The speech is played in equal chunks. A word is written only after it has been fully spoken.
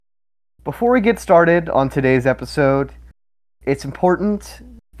Before we get started on today's episode, it's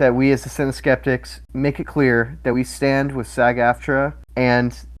important that we as the Cineskeptics make it clear that we stand with SAG-AFTRA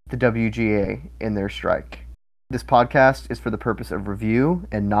and the WGA in their strike. This podcast is for the purpose of review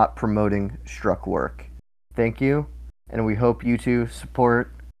and not promoting struck work. Thank you, and we hope you two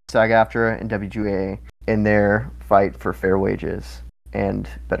support SAG-AFTRA and WGA in their fight for fair wages and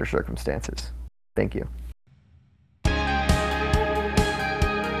better circumstances. Thank you.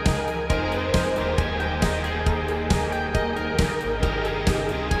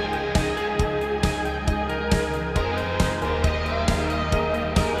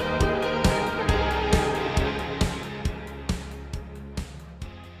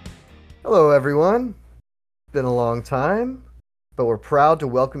 Hello, everyone. Been a long time, but we're proud to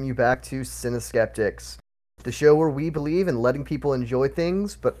welcome you back to Cineskeptics, the show where we believe in letting people enjoy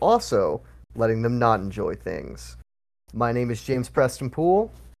things, but also letting them not enjoy things. My name is James Preston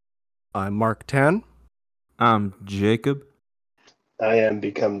Poole. I'm Mark Tan. I'm Jacob. I am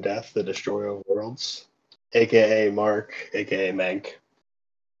Become Death, the Destroyer of Worlds, aka Mark, aka Mank.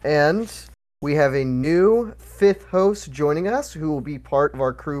 And we have a new fifth host joining us who will be part of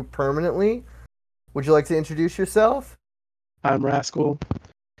our crew permanently. Would you like to introduce yourself? I'm Rascal.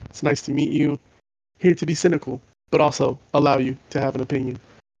 It's nice to meet you. Here to be cynical, but also allow you to have an opinion.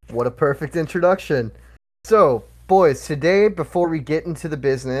 What a perfect introduction. So, boys, today, before we get into the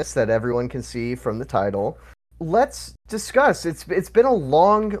business that everyone can see from the title, let's discuss. It's been a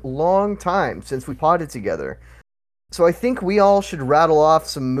long time since we potted together. So I think we all should rattle off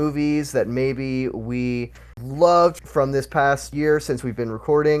some movies that maybe we loved from this past year since we've been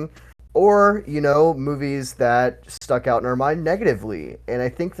recording, or, movies that stuck out in our mind negatively. And I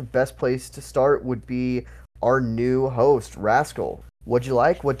think the best place to start would be our new host, Rascal. What'd you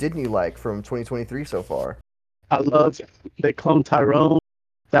like? What didn't you like from 2023 so far? I loved They Clone Tyrone.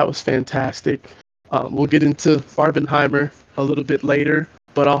 That was fantastic. We'll get into Barbin and Heimer a little bit later,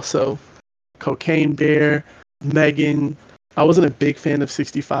 but also Cocaine Bear, Megan. I wasn't a big fan of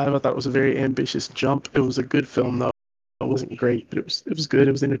 65. I thought it was a very ambitious jump. It was a good film, though. It wasn't great, but it was good.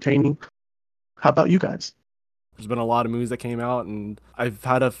 It was entertaining. How about you guys? There's been a lot of movies that came out, and I've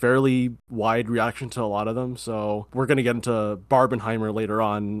had a fairly wide reaction to a lot of them, so we're going to get into Barbenheimer later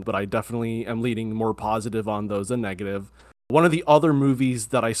on, but I definitely am leaning more positive on those than negative. One of the other movies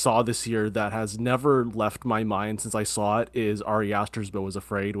that I saw this year that has never left my mind since I saw it is Ari Aster's Beau Was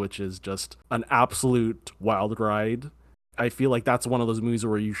Afraid, which is just an absolute wild ride. I feel like that's one of those movies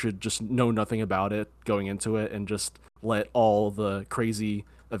where you should just know nothing about it going into it and just let all the crazy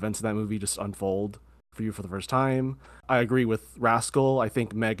events in that movie just unfold for you for the first time. I agree with Rascal. I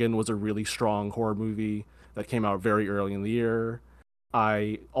think Megan was a really strong horror movie that came out very early in the year.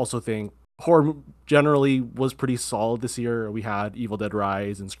 I also think horror generally was pretty solid this year. We had Evil Dead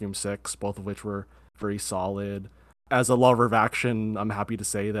Rise and Scream 6, both of which were very solid. As a lover of action, I'm happy to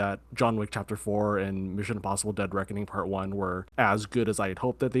say that John Wick Chapter 4 and Mission Impossible Dead Reckoning Part 1 were as good as I had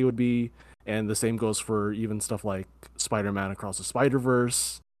hoped that they would be. And the same goes for even stuff like Spider-Man Across the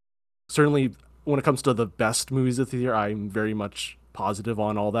Spider-Verse. Certainly, when it comes to the best movies of the year, I'm very much positive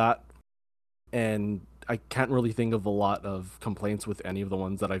on all that. And I can't really think of a lot of complaints with any of the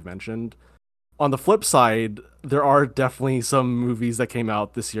ones that I've mentioned. On the flip side, there are definitely some movies that came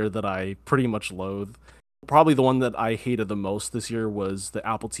out this year that I pretty much loathe. Probably the one that I hated the most this year was the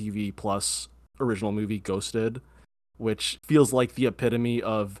Apple TV Plus original movie Ghosted, which feels like the epitome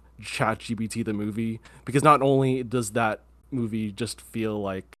of ChatGPT the movie, because not only does that movie just feel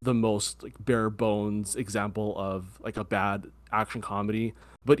like the most bare bones example of like a bad action comedy,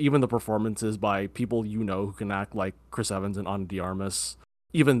 but even the performances by people who can act, like Chris Evans and Ana de Armas,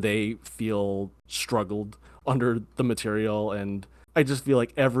 even they feel struggled under the material. And I just feel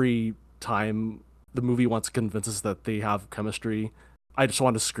like every time the movie wants to convince us that they have chemistry, I just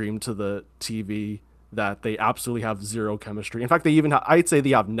want to scream to the TV that they absolutely have zero chemistry. In fact, they even I'd say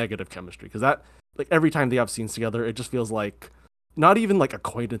they have negative chemistry, because that, like, every time they have scenes together, it just feels like not even like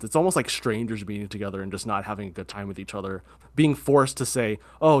acquaintance. It's almost like strangers being together and just not having a good time with each other, being forced to say,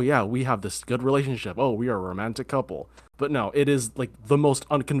 oh yeah, we have this good relationship. Oh, we are a romantic couple. But no, it is like the most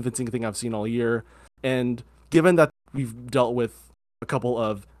unconvincing thing I've seen all year. And given that we've dealt with a couple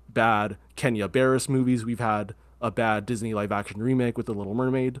of bad Kenya Barris movies, we've had a bad Disney live action remake with The Little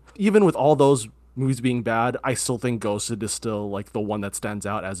Mermaid. Even with all those movies being bad, I still think Ghosted is still like the one that stands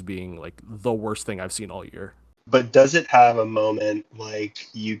out as being like the worst thing I've seen all year. But does it have a moment like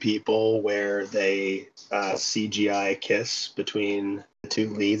You People where they CGI kiss between the two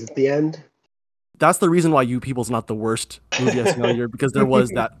leads at the end? That's the reason why You People's not the worst movie I've seen all year, because there was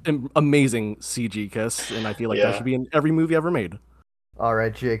that amazing CG kiss, and I feel like that should be in every movie ever made. All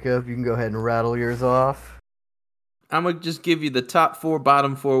right, Jacob, you can go ahead and rattle yours off. I'm going to just give you the top four,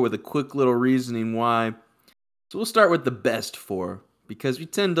 bottom four with a quick little reasoning why. So we'll start with the best four, because we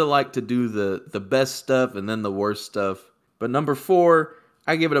tend to like to do the best stuff and then the worst stuff. But number four,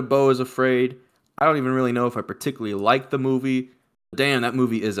 I give it a Beau is Afraid. I don't even really know if I particularly like the movie. Damn, that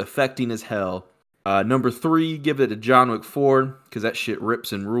movie is affecting as hell. Number three, give it a John Wick 4, because that shit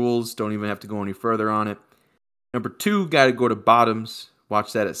rips and rules. Don't even have to go any further on it. Number two, gotta go to Bottoms.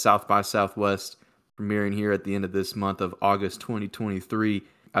 Watch that at South by Southwest, premiering here at the end of this month of August 2023.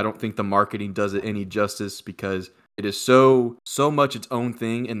 I don't think the marketing does it any justice because it is so much its own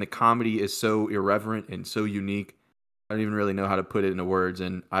thing, and the comedy is so irreverent and so unique. I don't even really know how to put it into words,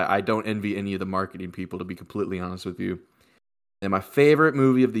 and I don't envy any of the marketing people, to be completely honest with you. And my favorite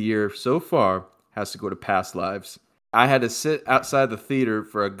movie of the year so far has to go to Past Lives. I had to sit outside the theater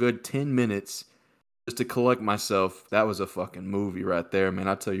for a good 10 minutes just to collect myself. That was a fucking movie right there, man.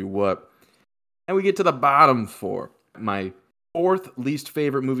 I'll tell you what. And we get to the bottom four. My fourth least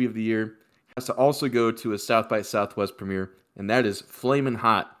favorite movie of the year has to also go to a South by Southwest premiere, and that is Flamin'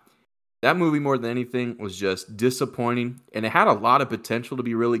 Hot. That movie, more than anything, was just disappointing, and it had a lot of potential to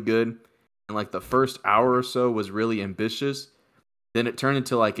be really good. And like the first hour or so was really ambitious. Then it turned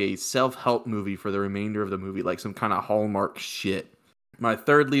into like a self-help movie for the remainder of the movie, like some kind of Hallmark shit. My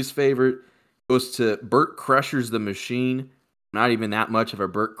third least favorite goes to Burt Kreischer's The Machine. Not even that much of a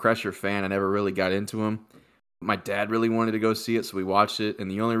Burt Kreischer fan. I never really got into him. My dad really wanted to go see it, so we watched it. And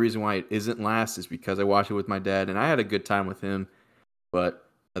the only reason why it isn't last is because I watched it with my dad, and I had a good time with him. But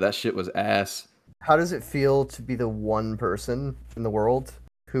that shit was ass. How does it feel to be the one person in the world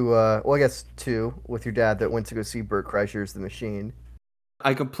who, well, I guess two, with your dad that went to go see Burt Kreischer's The Machine?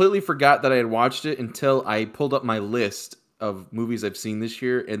 I completely forgot that I had watched it until I pulled up my list of movies I've seen this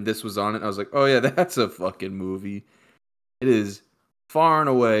year, and this was on it. I was like, oh yeah, that's a fucking movie. It is far and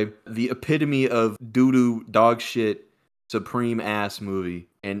away the epitome of doo-doo dog shit supreme ass movie,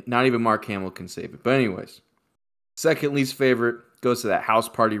 and not even Mark Hamill can save it. But anyways, second least favorite goes to that House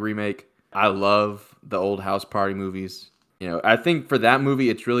Party remake. I love the old House Party movies. You know, I think for that movie,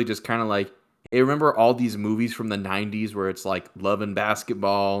 it's really just kind of like, hey, remember all these movies from the 90s where it's like Love and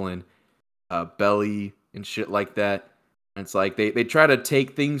Basketball and Belly and shit like that? And it's like they try to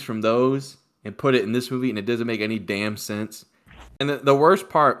take things from those and put it in this movie, and it doesn't make any damn sense. And the worst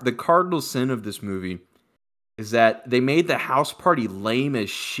part, the cardinal sin of this movie, is that they made the house party lame as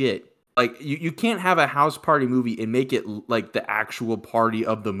shit. Like, you can't have a house party movie and make it like the actual party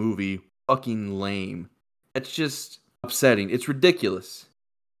of the movie fucking lame. That's just upsetting. It's ridiculous.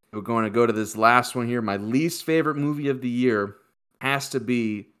 We're going to go to this last one here. My least favorite movie of the year has to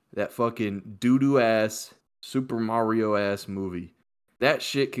be that fucking doo-doo ass Super Mario ass movie. That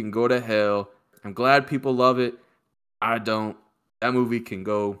shit can go to hell. I'm glad people love it. I don't. That movie can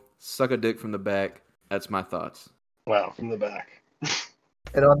go suck a dick from the back. That's my thoughts. Wow, from the back.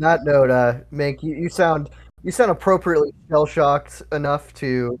 And on that note, Mink, you sound appropriately shell shocked enough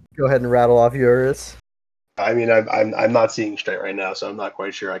to go ahead and rattle off yours. I mean, I'm not seeing straight right now, so I'm not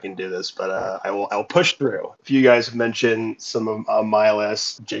quite sure I can do this, but I'll push through. A few guys have mentioned some of on my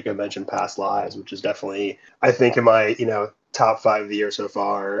list. Jacob mentioned Past Lives, which is definitely, I think, in my top 5 of the year so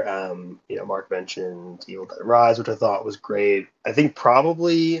far. Mark mentioned Evil Dead Rise, which I thought was great. I think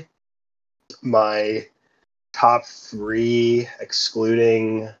probably my top 3,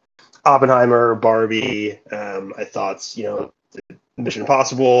 excluding Oppenheimer, Barbie. I thought Mission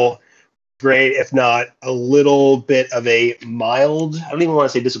Impossible. Great, if not a little bit of a mild, I don't even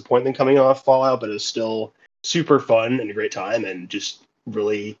want to say disappointment coming off Fallout, but it was still super fun and a great time, and just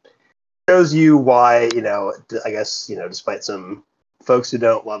really shows you why, I guess, despite some folks who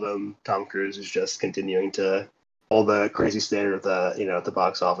don't love him, Tom Cruise is just continuing to hold the crazy standard of the, at the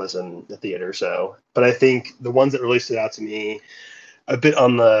box office and the theater. So, but I think the ones that really stood out to me a bit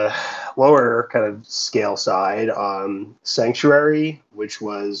on the lower kind of scale side, Sanctuary, which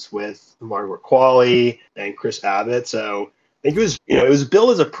was with Margaret Qualley and Chris Abbott. So I think it was billed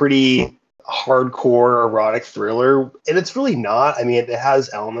as a pretty hardcore erotic thriller, and it's really not. I mean, it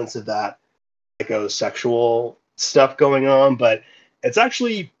has elements of that psychosexual stuff going on, but it's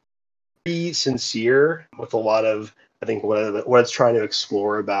actually pretty sincere with a lot of, I think, what it's trying to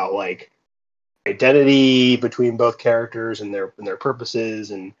explore about identity between both characters and their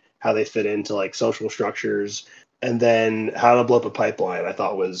purposes and how they fit into social structures, and then How to Blow Up a Pipeline I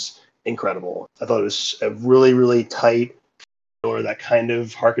thought was incredible. I thought it was a really, really tight thriller that kind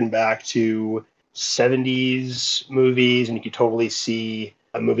of harkened back to 70s movies, and you could totally see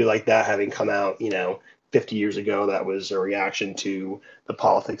a movie like that having come out 50 years ago. That was a reaction to the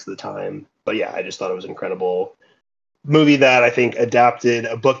politics of the time. But yeah, I just thought it was incredible movie that I think adapted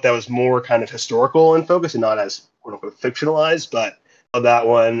a book that was more kind of historical in focus and not as quote unquote fictionalized, but that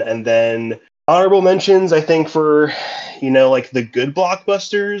one. And then honorable mentions, I think, for like the good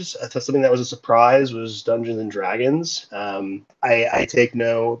blockbusters. That's something that was a surprise was Dungeons and Dragons. I take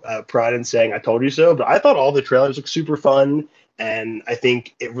no pride in saying I told you so, but I thought all the trailers looked super fun, and I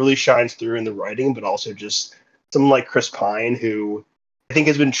think it really shines through in the writing, but also just someone like Chris Pine, who I think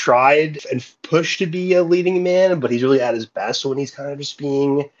has been tried and pushed to be a leading man, but he's really at his best when he's kind of just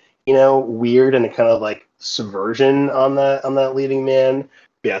being, weird and a kind of like subversion on that leading man.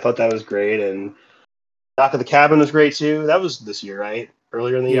 But yeah, I thought that was great, and Knock at the Cabin was great too. That was this year, right?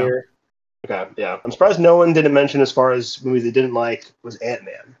 Earlier in the Yeah. year. Okay, yeah. I'm surprised no one didn't mention as far as movies they didn't like was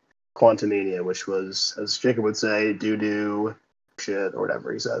Ant-Man, Quantumania, which was, as Jacob would say, doo-doo shit or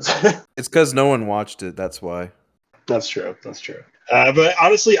whatever he says. It's because no one watched it. That's why. That's true. That's true. But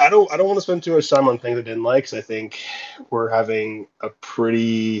honestly, I don't want to spend too much time on things I didn't like, because I think we're having a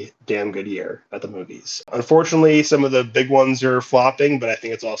pretty damn good year at the movies. Unfortunately, some of the big ones are flopping, but I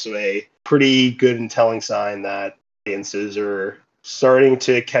think it's also a pretty good and telling sign that audiences are starting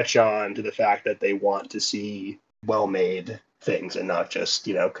to catch on to the fact that they want to see well-made things and not just,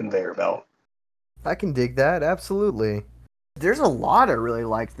 conveyor belt. I can dig that, absolutely. There's a lot I really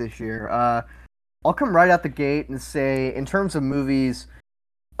liked this year. I'll come right out the gate and say, in terms of movies,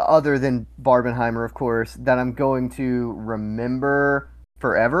 other than Barbenheimer, of course, that I'm going to remember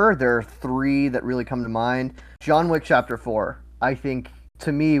forever, there are three that really come to mind. John Wick Chapter 4, I think,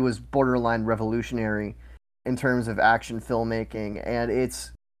 to me, was borderline revolutionary in terms of action filmmaking, and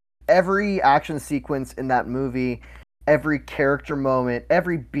it's every action sequence in that movie, every character moment,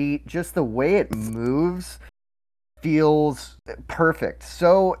 every beat, just the way it moves feels perfect.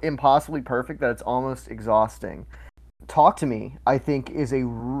 So impossibly perfect that it's almost exhausting. Talk to Me, I think, is a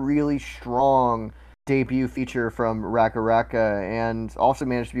really strong debut feature from Raka Raka, and also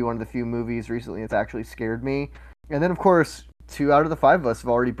managed to be one of the few movies recently that's actually scared me. And then, of course, 2 out of the 5 of us have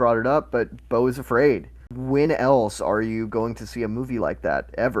already brought it up, but Beau is Afraid. When else are you going to see a movie like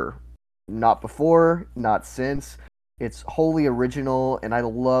that, ever? Not before, not since. It's wholly original, and I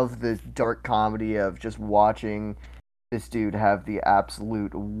love the dark comedy of just watching this dude have the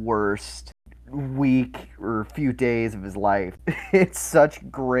absolute worst week or few days of his life. It's such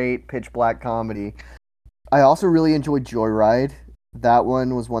great pitch black comedy. I also really enjoyed Joyride. That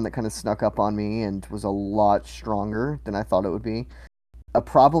one was one that kind of snuck up on me and was a lot stronger than I thought it would be. A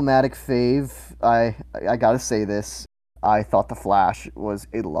problematic fave, I gotta say this, I thought The Flash was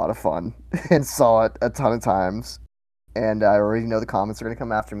a lot of fun and saw it a ton of times. And I already know the comments are going to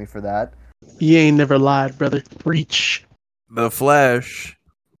come after me for that. You ain't never lied, brother. Preach. The Flash,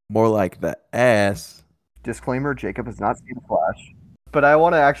 more like the ass. Disclaimer, Jacob has not seen The Flash. But I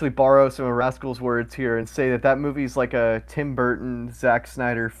want to actually borrow some of Rascal's words here and say that movie's like a Tim Burton, Zack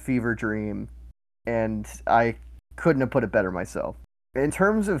Snyder fever dream. And I couldn't have put it better myself. In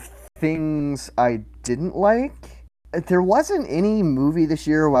terms of things I didn't like, there wasn't any movie this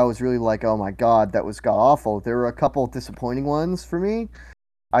year where I was really like, oh my god, that was god-awful. There were a couple disappointing ones for me.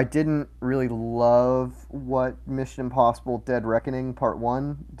 I didn't really love what Mission Impossible Dead Reckoning Part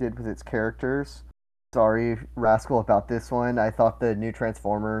 1 did with its characters. Sorry, Rascal, about this one. I thought the new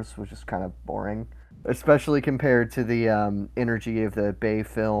Transformers was just kind of boring, especially compared to the energy of the Bay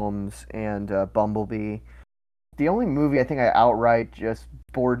films and Bumblebee. The only movie I think I outright just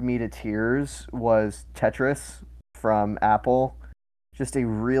bored me to tears was Tetris from Apple. Just a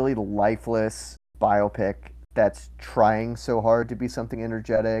really lifeless biopic that's trying so hard to be something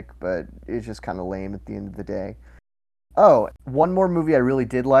energetic, but it's just kind of lame at the end of the day. Oh, one more movie I really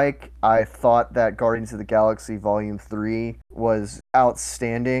did like. I thought that Guardians of the Galaxy Volume 3 was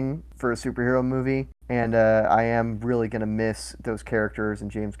outstanding for a superhero movie, and I am really going to miss those characters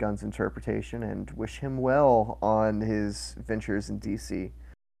and James Gunn's interpretation and wish him well on his ventures in DC.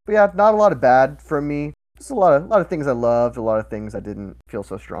 But yeah, not a lot of bad from me. Just a lot of things I loved, a lot of things I didn't feel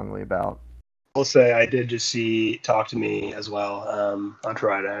so strongly about. I'll say I did just see Talk to Me as well on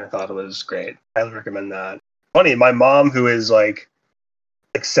Friday. I thought it was great. I highly recommend that. Funny, my mom, who is like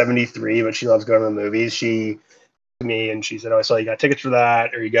 73, but she loves going to the movies, she to me and she said, "Oh, I saw you got tickets for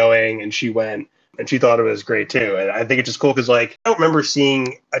that. Are you going?" And she went, and she thought it was great too. And I think it's just cool because like I don't remember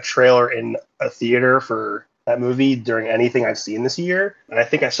seeing a trailer in a theater for that movie during anything I've seen this year, and I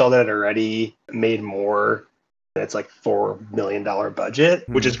think I saw that it already made more. It's like $4 million budget,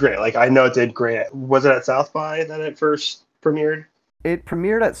 which is great. Like I know it did great. Was it at South by that it first premiered? It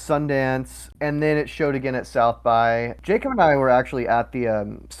premiered at Sundance, and then it showed again at South by. Jacob and I were actually at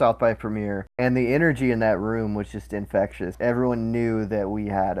the South by premiere, and the energy in that room was just infectious. Everyone knew that we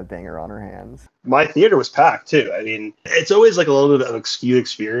had a banger on our hands. My theater was packed too. I mean, it's always like a little bit of a skewed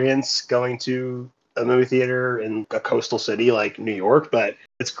experience going to a movie theater in a coastal city like New York, but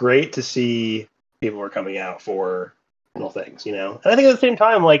it's great to see people are coming out for little things, you know. And I think at the same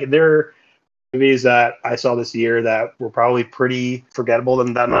time, like there movies that I saw this year that were probably pretty forgettable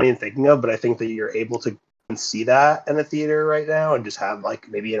that I'm not even thinking of, but I think that you're able to see that in the theater right now and just have like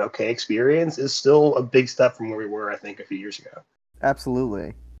maybe an okay experience is still a big step from where we were, I think, a few years ago.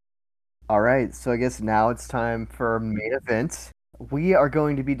 Absolutely. All right, so I guess now it's time for main event. We are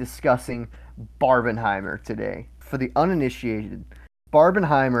going to be discussing Barbenheimer today. For the uninitiated,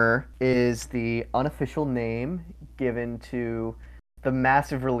 Barbenheimer is the unofficial name given to the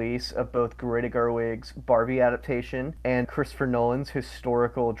massive release of both Greta Gerwig's Barbie adaptation and Christopher Nolan's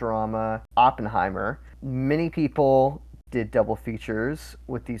historical drama Oppenheimer. Many people did double features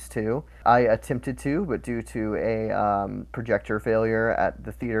with these two. I attempted to, but due to a projector failure at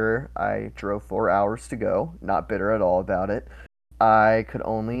the theater, I drove 4 hours to go. Not bitter at all about it. I could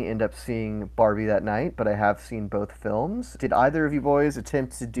only end up seeing Barbie that night, but I have seen both films. Did either of you boys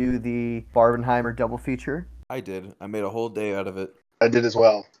attempt to do the Barbenheimer double feature? I did. I made a whole day out of it. I did as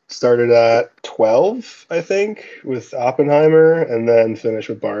well. Started at 12, I think, with Oppenheimer, and then finished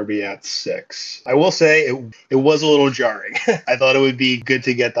with Barbie at 6. I will say it was a little jarring. I thought it would be good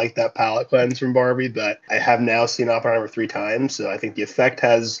to get like that palate cleanse from Barbie, but I have now seen Oppenheimer 3 times, so I think the effect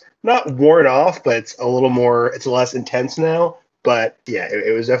has not worn off, but it's it's less intense now. But yeah,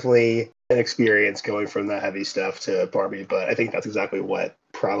 it was definitely an experience going from that heavy stuff to Barbie, but I think that's exactly what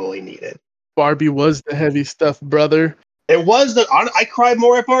probably needed. Barbie was the heavy stuff, brother. It was I cried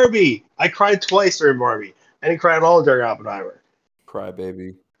more at Barbie. I cried twice during Barbie. I didn't cry at all during Oppenheimer. Cry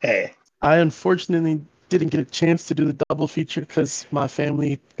baby. Hey, I unfortunately didn't get a chance to do the double feature because my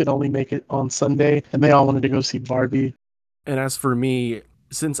family could only make it on Sunday, and they all wanted to go see Barbie. And as for me,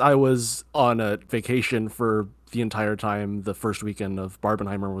 since I was on a vacation for the entire time the first weekend of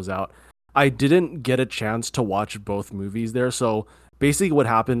Barbenheimer was out, I didn't get a chance to watch both movies there. So basically what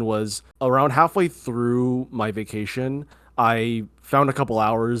happened was around halfway through my vacation, I found a couple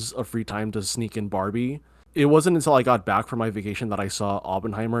hours of free time to sneak in Barbie. It wasn't until I got back from my vacation that I saw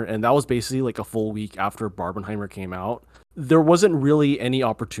Oppenheimer, and that was basically like a full week after Barbenheimer came out. There wasn't really any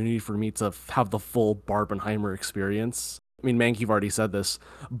opportunity for me to have the full Barbenheimer experience. I mean, Mank, you've already said this.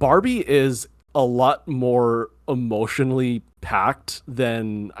 Barbie is a lot more emotionally packed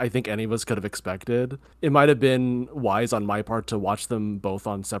than I think any of us could have expected. It might have been wise on my part to watch them both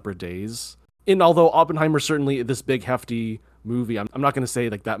on separate days. And although Oppenheimer certainly this big hefty movie, I'm not going to say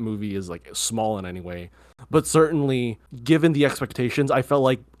like that movie is like small in any way, but certainly given the expectations, I felt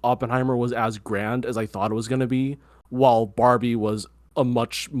like Oppenheimer was as grand as I thought it was going to be, while Barbie was a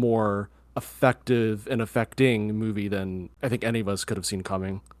much more effective and affecting movie than I think any of us could have seen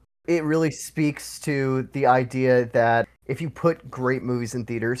coming. It really speaks to the idea that if you put great movies in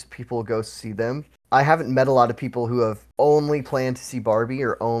theaters, people will go see them. I haven't met a lot of people who have only planned to see Barbie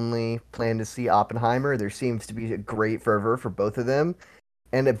or only planned to see Oppenheimer. There seems to be a great fervor for both of them.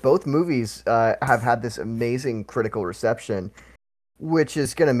 And that both movies have had this amazing critical reception, which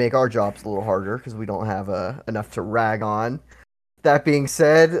is going to make our jobs a little harder because we don't have enough to rag on. That being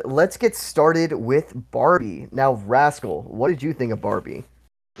said, let's get started with Barbie. Now, Rascal, what did you think of Barbie?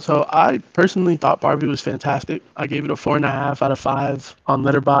 So I personally thought Barbie was fantastic. I gave it a 4.5 out of 5 on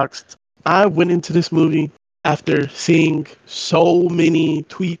Letterboxd. I went into this movie after seeing so many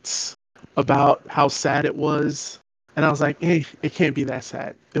tweets about how sad it was. And I was like, hey, it can't be that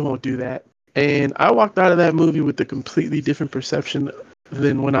sad. It won't do that. And I walked out of that movie with a completely different perception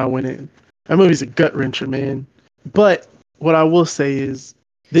than when I went in. That movie's a gut wrencher, man. But what I will say is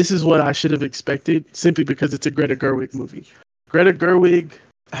this is what I should have expected simply because it's a Greta Gerwig movie. Greta Gerwig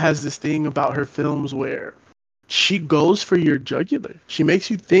has this thing about her films where she goes for your jugular. She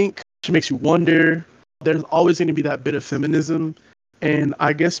makes you think, she makes you wonder. There's always going to be that bit of feminism. And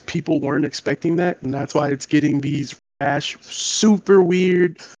I guess people weren't expecting that. And that's why it's getting these rash, super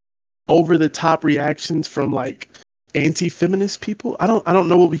weird, over the top reactions from like anti-feminist people. I don't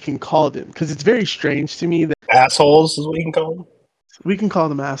know what we can call them because it's very strange to me that assholes is what you can call them. we can call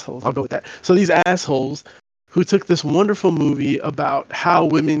them assholes. I'll go with that. So these assholes who took this wonderful movie about how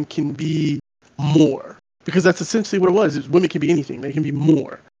women can be more, because that's essentially what it was. Is women can be anything. They can be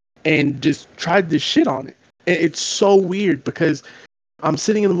more, and just tried this shit on it. And it's so weird because I'm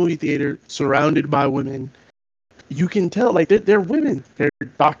sitting in the movie theater surrounded by women. You can tell, like, they're women. They're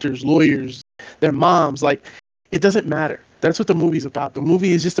doctors, lawyers, they're moms. Like, it doesn't matter. That's what the movie's about. The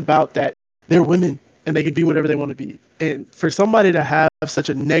movie is just about that they're women and they can be whatever they want to be. And for somebody to have such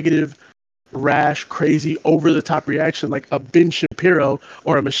a negative, rash, crazy, over the top reaction like a Ben Shapiro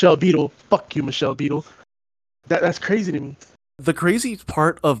or a Michelle Beadle, fuck you, Michelle Beadle, that's crazy to me. The crazy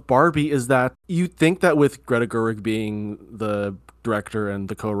part of Barbie is that you think that with Greta Gerwig being the director and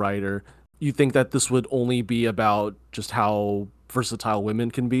the co-writer, you think that this would only be about just how versatile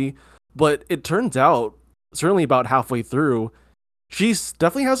women can be. But it turns out, certainly about halfway through, she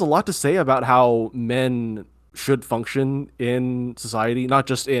definitely has a lot to say about how men should function in society, not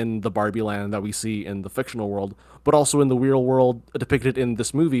just in the Barbie land that we see in the fictional world, but also in the real world depicted in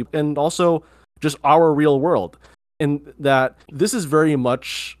this movie, and also just our real world. And that this is very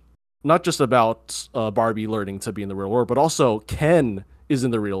much not just about Barbie learning to be in the real world, but also Ken is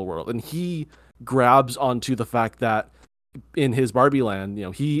in the real world, and he grabs onto the fact that in his Barbie land,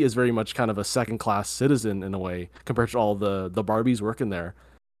 he is very much kind of a second class citizen in a way compared to all the Barbies working there.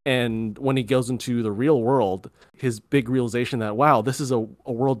 And when he goes into the real world, his big realization that, wow, this is a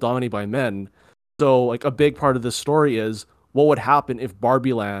world dominated by men. So like a big part of this story is what would happen if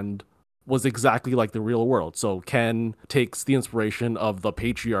Barbie land was exactly like the real world. So Ken takes the inspiration of the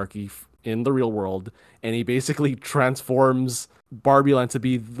patriarchy in the real world, and he basically transforms Barbie land to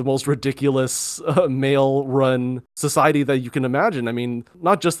be the most ridiculous male-run society that you can imagine. I mean,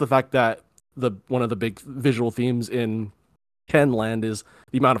 not just the fact that one of the big visual themes in Ken land is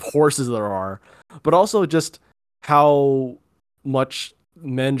the amount of horses there are, but also just how much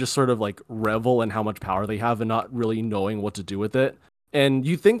men just sort of like revel in how much power they have and not really knowing what to do with it. And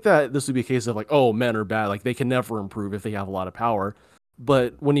you think that this would be a case of like, oh, men are bad, like they can never improve if they have a lot of power.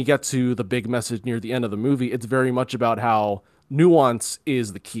 But when you get to the big message near the end of the movie, it's very much about how nuance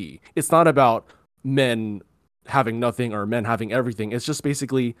is the key. It's not about men having nothing or men having everything. It's just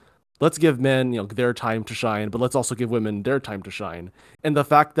basically, let's give men, their time to shine, but let's also give women their time to shine. And the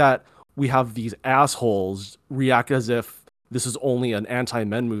fact that we have these assholes react as if this is only an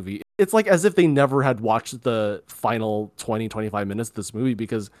anti-men movie, it's like as if they never had watched the final 20-25 minutes of this movie,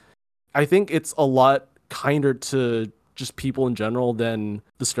 because I think it's a lot kinder to just people in general than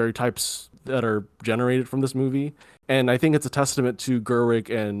the stereotypes that are generated from this movie. And I think it's a testament to Gerwig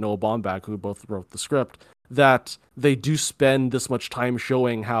and Noah Baumbach, who both wrote the script, that they do spend this much time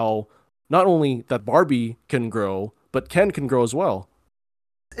showing how not only that Barbie can grow, but Ken can grow as well.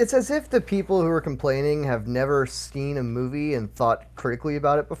 It's as if the people who are complaining have never seen a movie and thought critically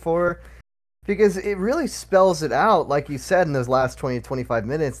about it before, because it really spells it out, like you said in those last 20-25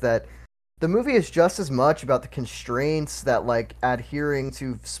 minutes, that the movie is just as much about the constraints that like adhering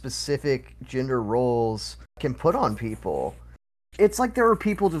to specific gender roles can put on people. It's like there are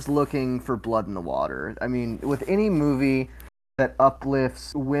people just looking for blood in the water. I mean, with any movie that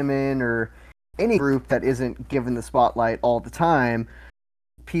uplifts women or any group that isn't given the spotlight all the time,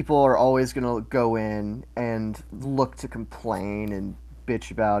 people are always going to go in and look to complain and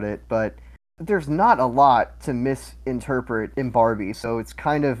bitch about it, but there's not a lot to misinterpret in Barbie, so it's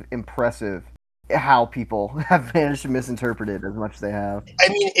kind of impressive how people have managed to misinterpret it as much as they have. I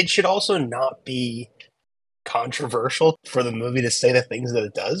mean, it should also not be controversial for the movie to say the things that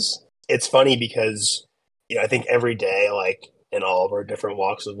it does. It's funny because, I think every day, like in all of our different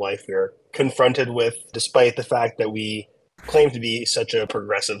walks of life, we're confronted with, despite the fact that we claim to be such a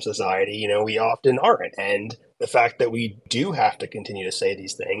progressive society, we often aren't. And the fact that we do have to continue to say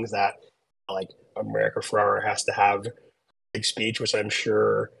these things, that like America Ferrera has to have a big speech, which I'm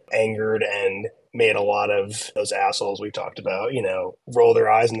sure angered and made a lot of those assholes we talked about, roll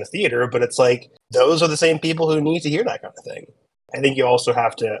their eyes in the theater. But it's like, those are the same people who need to hear that kind of thing. I think you also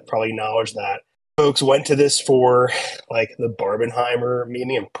have to probably acknowledge that folks went to this for like the Barbenheimer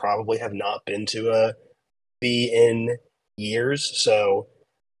meeting and probably have not been to a be in years. So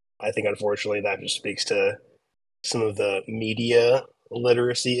I think unfortunately that just speaks to some of the media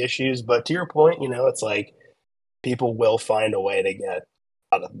literacy issues. But to your point, it's like people will find a way to get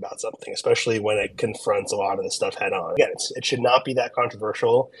out about something, especially when it confronts a lot of the stuff head on. Again, it should not be that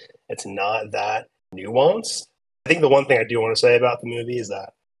controversial. It's not that nuanced. I think the one thing I do want to say about the movie is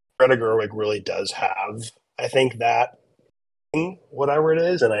that Greta Gerwig really does have, I think, that thing, whatever it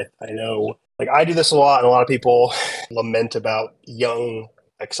is. And I know, like, I do this a lot, and a lot of people lament about young,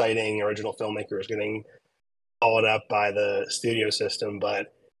 exciting, original filmmakers getting followed up by the studio system,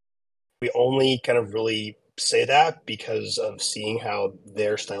 but we only kind of really say that because of seeing how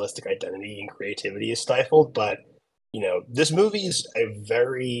their stylistic identity and creativity is stifled. But this movie is a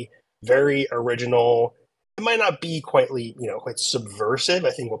very, very original. It might not be quite subversive. I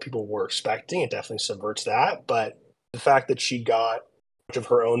think what people were expecting, it definitely subverts that. But the fact that she got much of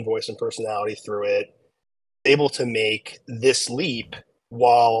her own voice and personality through it, able to make this leap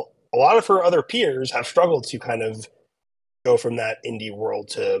while a lot of her other peers have struggled to kind of go from that indie world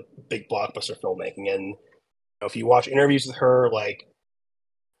to big blockbuster filmmaking. And if you watch interviews with her, like,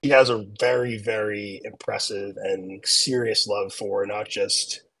 she has a very, very impressive and serious love for not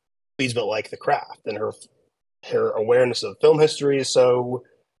just movies, but like the craft. And her awareness of film history is so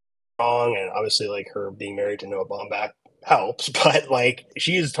strong, and obviously, like, her being married to Noah Baumbach helps. But like,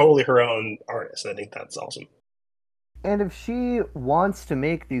 she is totally her own artist. I think that's awesome. And if she wants to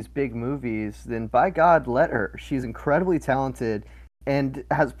make these big movies, then by God, let her. She's incredibly talented and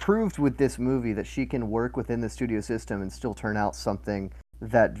has proved with this movie that she can work within the studio system and still turn out something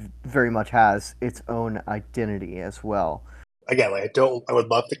that very much has its own identity as well. Again, like, I would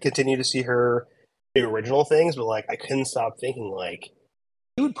love to continue to see her do original things, but like, I couldn't stop thinking, like,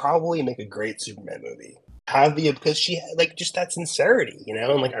 she would probably make a great Superman movie. Because she had, like, just that sincerity,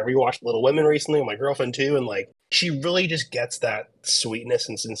 and like, I rewatched Little Women recently with my girlfriend too, and like, she really just gets that sweetness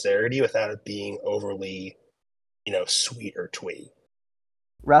and sincerity without it being overly, sweet or twee.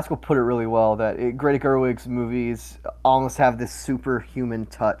 Rascal put it really well that Greta Gerwig's movies almost have this superhuman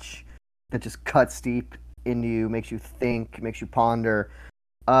touch that just cuts deep into you, makes you think, makes you ponder.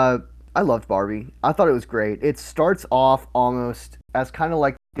 I loved Barbie. I thought it was great. It starts off almost as kind of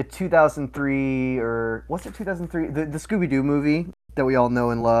like the 2003, or what's it, 2003? The Scooby-Doo movie that we all know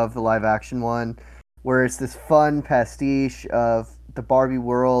and love, the live action one, where it's this fun pastiche of the Barbie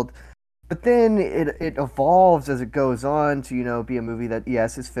world. But then it evolves as it goes on to, be a movie that,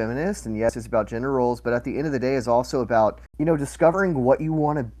 yes, is feminist and yes, is about gender roles, but at the end of the day is also about, discovering what you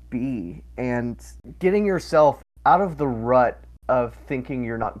want to be and getting yourself out of the rut of thinking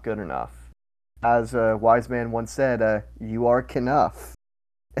you're not good enough. As a wise man once said, you are enough.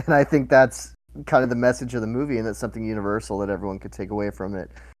 And I think that's kind of the message of the movie, and that's something universal that everyone could take away from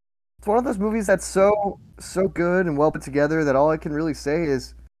it. It's one of those movies that's so good and well put together that all I can really say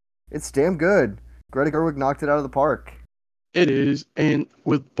is it's damn good. Greta Gerwig knocked it out of the park. It is. And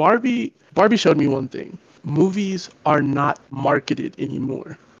with Barbie showed me one thing. Movies are not marketed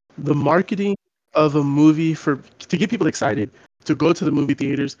anymore. The marketing of a movie to get people excited to go to the movie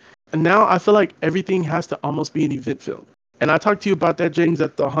theaters. And now I feel like everything has to almost be an event film. And I talked to you about that, James,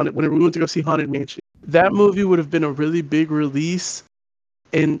 at whenever we went to go see Haunted Mansion. That movie would have been a really big release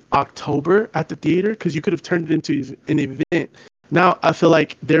in October at the theater because you could have turned it into an event. Now I feel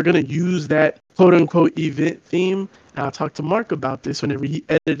like they're going to use that quote unquote event theme. And I talked to Mark about this whenever he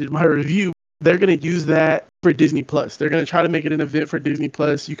edited my review. They're going to use that for Disney Plus. They're going to try to make it an event for Disney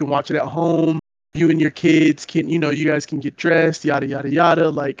Plus. You can watch it at home. You and your kids can, you guys can get dressed, yada, yada, yada.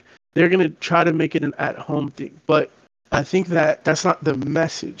 Like, they're going to try to make it an at home thing. But I think that's not the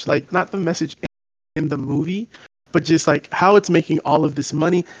message. Like, not the message in the movie, but just like how it's making all of this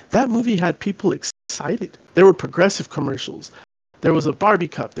money. That movie had people excited. There were progressive commercials. There was a Barbie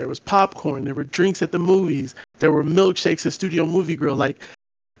cup. There was popcorn. There were drinks at the movies. There were milkshakes at Studio Movie Grill. Like,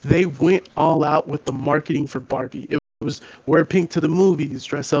 they went all out with the marketing for Barbie. It was wear pink to the movies,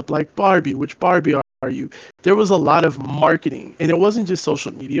 dress up like Barbie. Which Barbie are you? There was a lot of marketing, and it wasn't just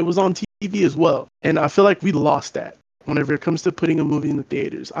social media. It was on TV as well. And I feel like we lost that whenever it comes to putting a movie in the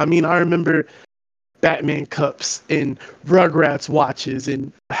theaters. I mean, I remember Batman cups and Rugrats watches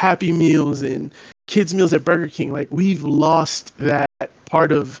and Happy Meals and kids meals at Burger King. Like, we've lost that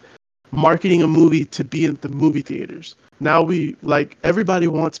part of marketing a movie to be in the movie theaters. Now everybody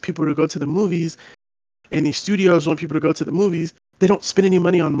wants people to go to the movies, and these studios want people to go to the movies. They don't spend any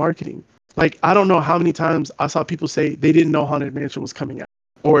money on marketing. Like, I don't know how many times I saw people say they didn't know Haunted Mansion was coming out,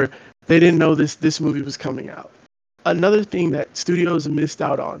 or they didn't know this movie was coming out. Another thing that studios missed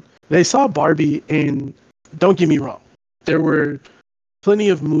out on, they saw Barbie, and don't get me wrong, there were plenty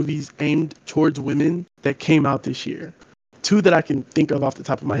of movies aimed towards women that came out this year. Two that I can think of off the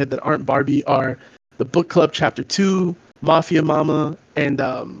top of my head that aren't Barbie are The Book Club Chapter 2, Mafia Mama, and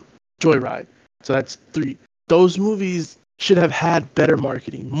Joyride. So that's 3. Those movies should have had better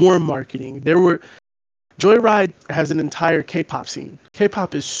marketing, more marketing. Joyride has an entire K-pop scene.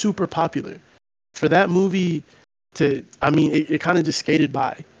 K-pop is super popular. For that movie it kind of just skated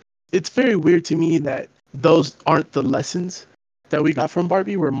by. It's very weird to me that those aren't the lessons that we got from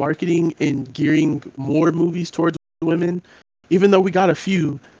Barbie. We're marketing and gearing more movies towards women. Even though we got a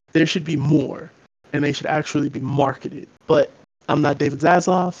few, there should be more, and they should actually be marketed. But I'm not David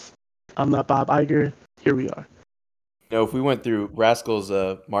Zaslav. I'm not Bob Iger. Here we are. If we went through Rascal's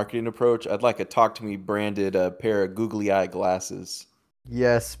marketing approach, I'd like a Talk to Me branded pair of googly eye glasses.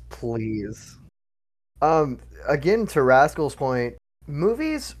 Yes, please. Again, to Rascal's point,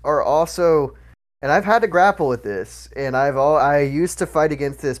 movies are also, and I've had to grapple with this, and I used to fight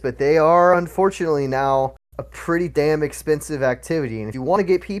against this, but they are unfortunately now a pretty damn expensive activity. And if you want to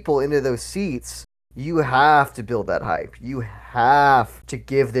get people into those seats, you have to build that hype. You have to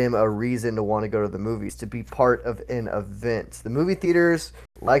give them a reason to want to go to the movies, to be part of an event. The movie theaters,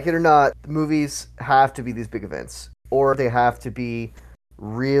 like it or not, the movies have to be these big events, or they have to be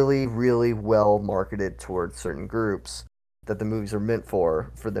really, really well marketed towards certain groups that the movies are meant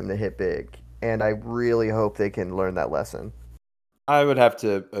for them to hit big. And I really hope they can learn that lesson. I would have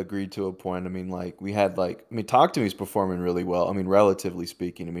to agree to a point. I mean, like we had Talk to Me's performing really well. I mean, relatively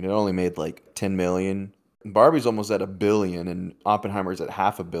speaking. I mean, it only made like 10 million. Barbie's almost at 1 billion, and Oppenheimer's at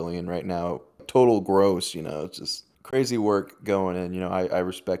half a billion right now. Total gross. It's just crazy work going in. I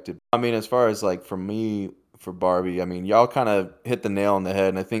respect it. I mean, as far as like for me for Barbie, I mean, y'all kind of hit the nail on the head,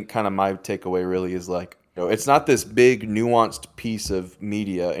 and I think kind of my takeaway really is like. It's not this big nuanced piece of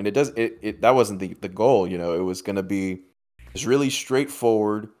media, and that wasn't the goal. It was going to be this really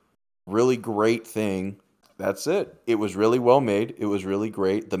straightforward, really great thing. That's it. It was really well made. It was really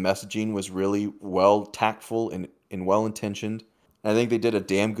great. The messaging was really well tactful and well intentioned. I think they did a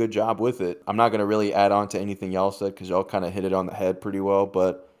damn good job with it. I'm not going to really add on to anything y'all said because y'all kind of hit it on the head pretty well.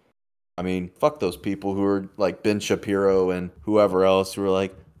 But I mean, fuck those people who are like Ben Shapiro and whoever else who are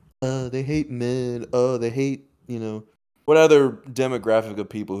like, they hate men. They hate, what other demographic of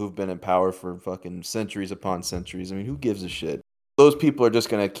people who've been in power for fucking centuries upon centuries? I mean, who gives a shit? Those people are just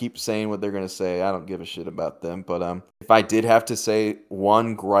gonna keep saying what they're gonna say. I don't give a shit about them. But if I did have to say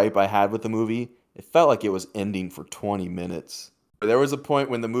one gripe I had with the movie, it felt like it was ending for 20 minutes. There was a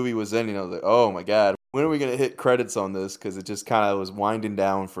point when the movie was ending, I was like, oh my god, when are we gonna hit credits on this? Because it just kind of was winding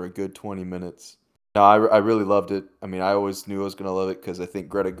down for a good 20 minutes. No, I really loved it. I mean, I always knew I was gonna love it because I think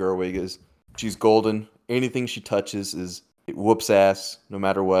Greta Gerwig she's golden. Anything she touches it whoops ass, no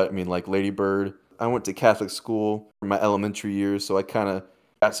matter what. I mean, like Lady Bird. I went to Catholic school for my elementary years, so I kind of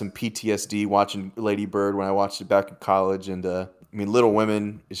got some PTSD watching Lady Bird when I watched it back in college. And I mean, Little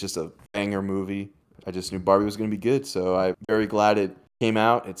Women is just a banger movie. I just knew Barbie was gonna be good, so I'm very glad it came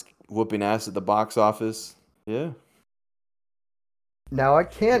out. It's whooping ass at the box office. Yeah. Now, I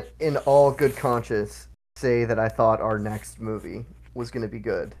can't, in all good conscience, say that I thought our next movie was going to be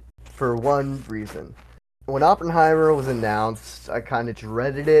good. For one reason. When Oppenheimer was announced, I kind of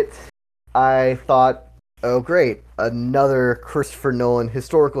dreaded it. I thought, oh great, another Christopher Nolan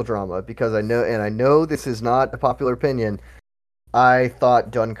historical drama, because I know this is not a popular opinion, I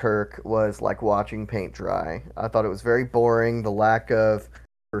thought Dunkirk was like watching paint dry. I thought it was very boring. The lack of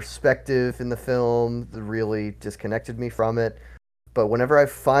perspective in the film really disconnected me from it. But whenever I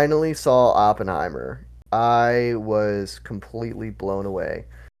finally saw Oppenheimer, I was completely blown away.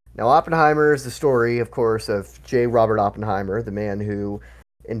 Now, Oppenheimer is the story, of course, of J. Robert Oppenheimer, the man who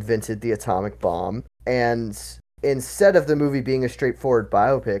invented the atomic bomb. And instead of the movie being a straightforward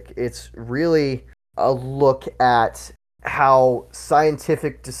biopic, it's really a look at how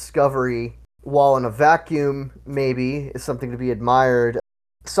scientific discovery, while in a vacuum, maybe, is something to be admired,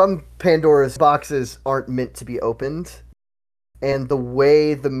 some Pandora's boxes aren't meant to be opened. And the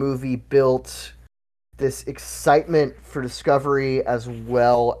way the movie built this excitement for discovery as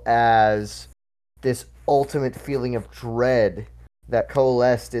well as this ultimate feeling of dread that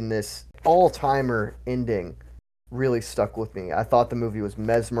coalesced in this all-timer ending really stuck with me. I thought the movie was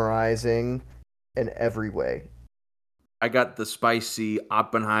mesmerizing in every way. I got the spicy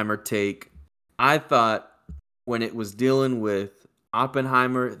Oppenheimer take. I thought when it was dealing with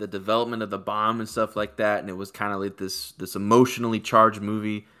Oppenheimer, the development of the bomb and stuff like that, and it was kind of like this emotionally charged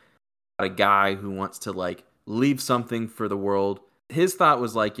movie about a guy who wants to like leave something for the world. His thought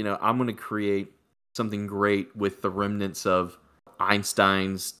was like, I'm going to create something great with the remnants of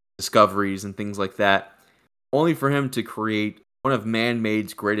Einstein's discoveries and things like that, only for him to create one of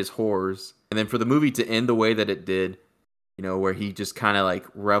man-made's greatest horrors, and then for the movie to end the way that it did, where he just kind of like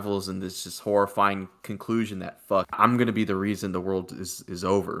revels in this just horrifying conclusion that fuck, I'm gonna be the reason the world is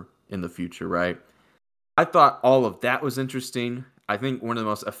over in the future, right? I thought all of that was interesting. I think one of the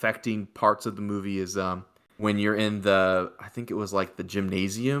most affecting parts of the movie is when you're in I think it was like the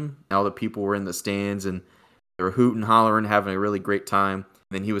gymnasium, and all the people were in the stands and they were hooting, hollering, having a really great time.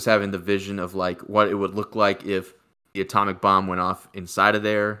 And then he was having the vision of like what it would look like if the atomic bomb went off inside of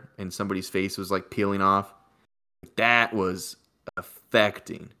there and somebody's face was like peeling off. That was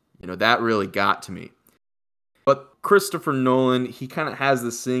affecting. That really got to me. But Christopher Nolan, he kind of has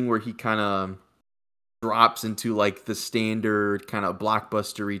this thing where he kind of drops into like the standard kind of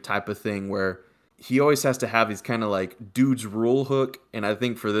blockbustery type of thing where he always has to have his kind of like dude's rule hook. And I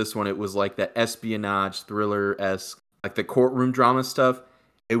think for this one, it was like that espionage thriller-esque, like the courtroom drama stuff.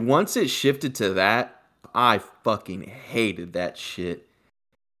 And once it shifted to that, I fucking hated that shit.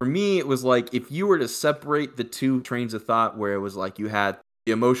 For me, it was like if you were to separate the two trains of thought, where it was like you had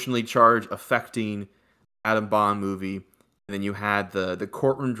the emotionally charged, affecting Adam Bond movie, and then you had the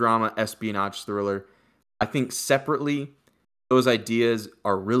courtroom drama, espionage thriller. I think separately, those ideas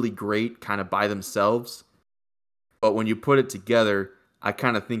are really great, kind of by themselves. But when you put it together, I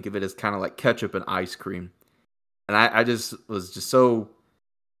kind of think of it as kind of like ketchup and ice cream. And I just was just so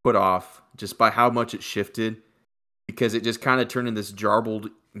put off just by how much it shifted, because it just kind of turned into this jarbled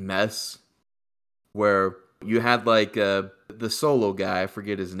mess where you had like the solo guy, I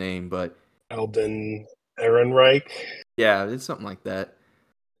forget his name, but Eldon Ehrenreich. yeah, it's something like that.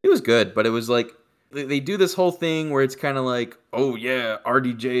 It was good, but it was like they do this whole thing where it's kind of like, oh yeah,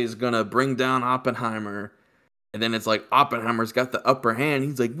 RDJ is gonna bring down Oppenheimer, and then it's like Oppenheimer's got the upper hand.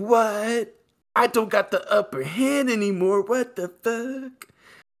 He's like, what? I don't got the upper hand anymore. What the fuck?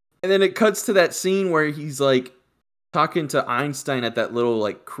 And then it cuts to that scene where he's like talking to Einstein at that little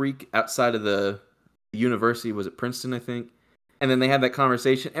like creek outside of the university. Was it Princeton, I think? And then they had that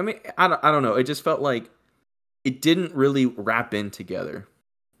conversation. I mean, I don't know. It just felt like it didn't really wrap in together.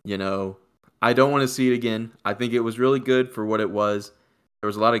 You know, I don't want to see it again. I think it was really good for what it was. There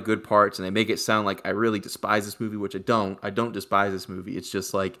was a lot of good parts, and they make it sound like I really despise this movie, which I don't. I don't despise this movie. It's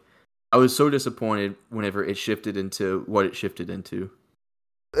just like I was so disappointed whenever it shifted into what it shifted into.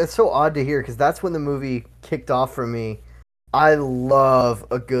 It's so odd to hear because that's when the movie kicked off for me. I love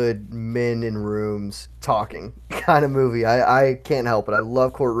a good men in rooms talking kind of movie. I can't help it. I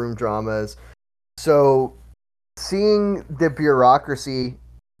love courtroom dramas. So seeing the bureaucracy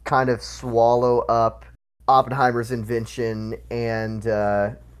kind of swallow up Oppenheimer's invention and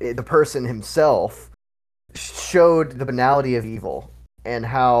the person himself showed the banality of evil and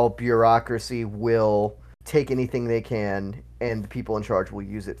how bureaucracy will take anything they can and the people in charge will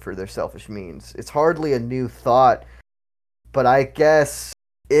use it for their selfish means. It's hardly a new thought, but I guess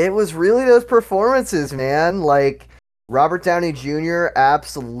it was really those performances, man. Like, Robert Downey Jr.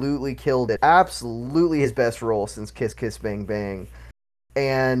 absolutely killed it. Absolutely his best role since Kiss Kiss Bang Bang.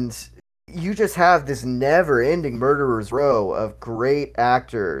 And you just have this never-ending murderer's row of great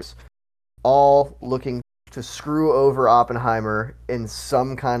actors all looking to screw over Oppenheimer in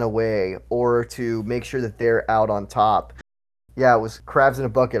some kind of way or to make sure that they're out on top. Yeah, it was crabs in a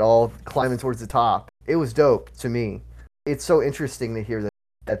bucket all climbing towards the top. It was dope to me. It's so interesting to hear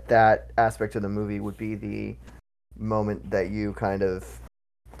that aspect of the movie would be the moment that you kind of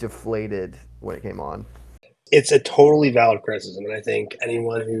deflated when it came on. It's a totally valid criticism, and I think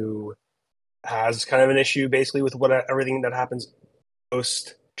anyone who has kind of an issue basically with everything that happens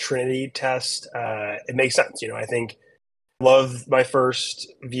post Trinity test, it makes sense. You know, I think love my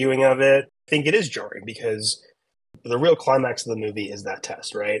first viewing of it. I think it is jarring because the real climax of the movie is that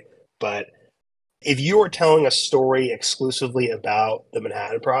test, right? But if you are telling a story exclusively about the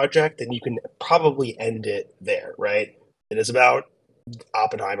Manhattan Project, then you can probably end it there, right? It is about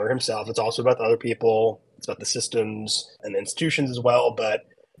Oppenheimer himself. It's also about the other people. It's about the systems and the institutions as well. But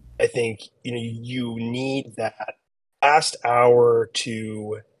I think, you know, you need that last hour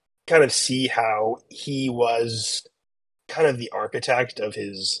to kind of see how he was kind of the architect of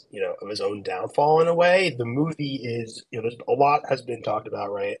his, you know, of his own downfall in a way. The movie is, you know, there's a lot has been talked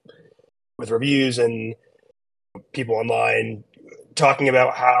about, right? With reviews and people online talking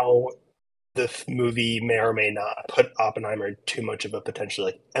about how the movie may or may not put Oppenheimer in too much of a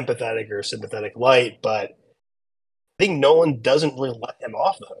potentially like empathetic or sympathetic light, but I think Nolan doesn't really let him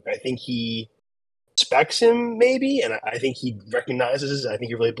off the hook. I think he respects him maybe, and I think he recognizes, I think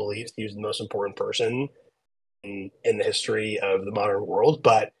he really believes he was the most important person in the history of the modern world,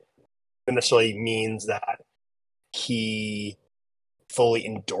 but it necessarily means that he fully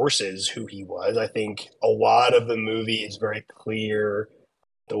endorses who he was. I think a lot of the movie is very clear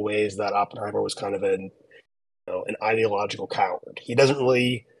the ways that Oppenheimer was kind of an ideological coward. He doesn't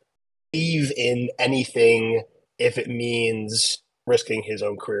really believe in anything if it means risking his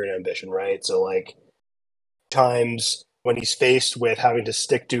own career and ambition, right? So like times when he's faced with having to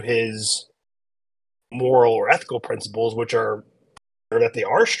stick to his moral or ethical principles, which are or that they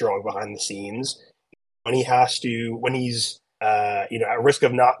are strong behind the scenes, when he's at risk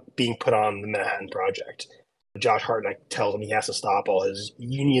of not being put on the Manhattan Project, Josh Hartnett tells him he has to stop all his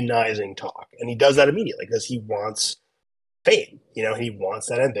unionizing talk, and he does that immediately because he wants fame. You know, he wants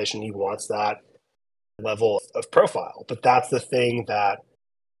that ambition, he wants that level of profile. But that's the thing that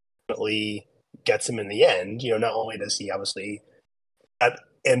ultimately gets him in the end. You know, not only does he obviously that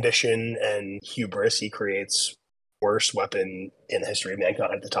ambition and hubris, he creates worst weapon in the history of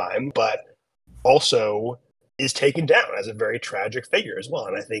mankind at the time, but also is taken down as a very tragic figure as well.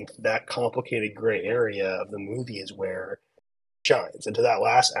 And I think that complicated gray area of the movie is where shines. And to that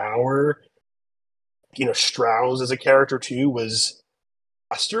last hour, Strauss as a character too was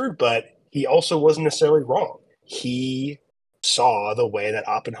flustered, but he also wasn't necessarily wrong. He saw the way that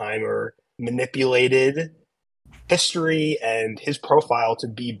Oppenheimer manipulated history and his profile to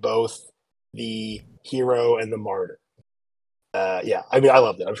be both the hero and the martyr. Yeah, I mean, I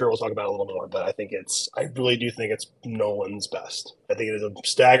loved it. I'm sure we'll talk about it a little more, but I really do think it's Nolan's best. I think it is a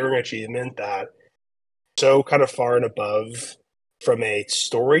staggering achievement that so kind of far and above from a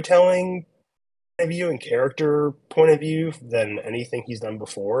storytelling point of view and character point of view than anything he's done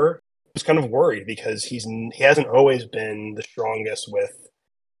before. I was kind of worried because he hasn't always been the strongest with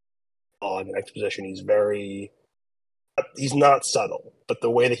dialogue and exposition. He's not subtle, but the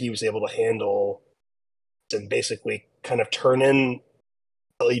way that he was able to handle and basically kind of turn in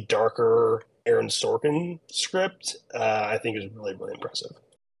a really darker Aaron Sorkin script, I think is really, really impressive.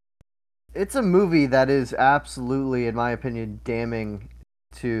 It's a movie that is absolutely, in my opinion, damning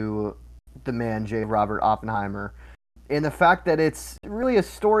to the man J. Robert Oppenheimer. And the fact that it's really a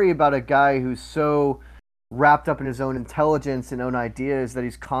story about a guy who's so wrapped up in his own intelligence and own ideas that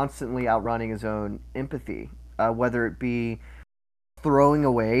he's constantly outrunning his own empathy, whether it be throwing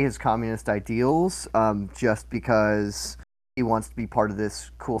away his communist ideals just because he wants to be part of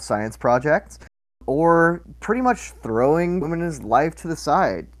this cool science project, or pretty much throwing women in his life to the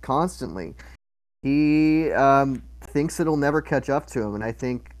side constantly. He thinks it'll never catch up to him, and I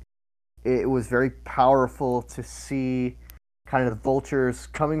think it was very powerful to see kind of the vultures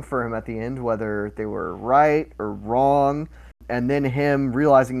coming for him at the end, whether they were right or wrong, and then him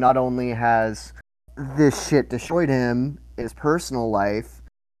realizing not only has this shit destroyed him in his personal life,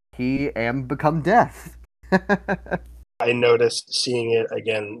 he am become death. I noticed seeing it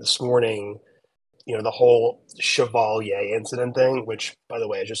again this morning, the whole Chevalier incident thing, which, by the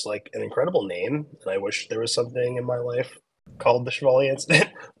way, is just like an incredible name. And I wish there was something in my life called the Chevalier incident.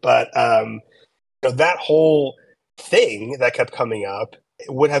 But, that whole thing that kept coming up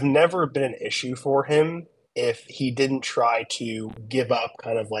would have never been an issue for him if he didn't try to give up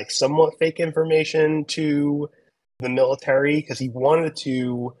kind of like somewhat fake information to the military, because he wanted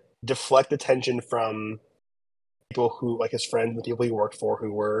to deflect attention from people who, like his friends, the people he worked for,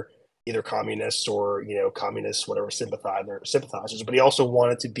 who were either communists or communists, whatever, sympathizers. But he also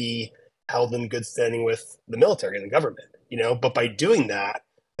wanted to be held in good standing with the military and the government. But by doing that,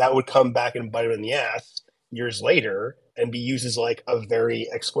 that would come back and bite him in the ass years later and be used as like a very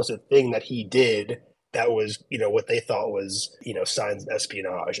explicit thing that he did. That was, what they thought was, signs of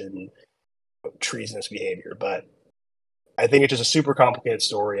espionage and treasonous behavior. But I think it's just a super complicated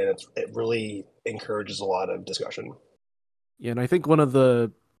story, and it really encourages a lot of discussion. Yeah, and I think one of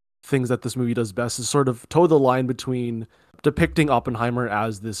the things that this movie does best is sort of toe the line between depicting Oppenheimer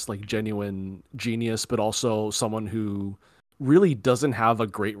as this like genuine genius, but also someone who really doesn't have a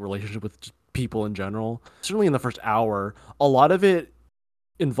great relationship with people in general. Certainly in the first hour, a lot of it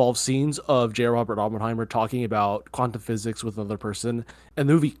involves scenes of J. Robert Oppenheimer talking about quantum physics with another person, and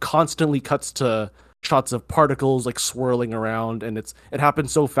the movie constantly cuts to shots of particles like swirling around, and it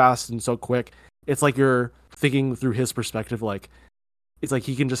happens so fast and so quick. It's like you're thinking through his perspective, like it's like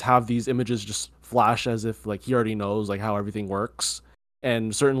he can just have these images just flash as if like he already knows like how everything works.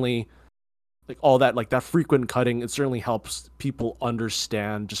 And certainly like all that, like that frequent cutting, it certainly helps people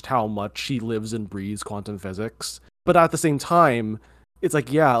understand just how much he lives and breathes quantum physics. But at the same time, it's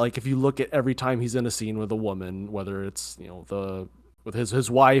like, yeah, like if you look at every time he's in a scene with a woman, whether it's, with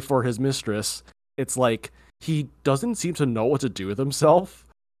his wife or his mistress, it's like he doesn't seem to know what to do with himself.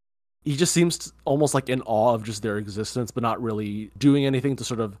 He just seems almost like in awe of just their existence, but not really doing anything to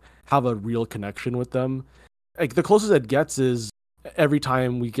sort of have a real connection with them. Like the closest it gets is every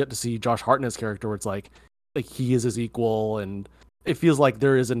time we get to see Josh Hartnett's character, where it's like he is his equal, and it feels like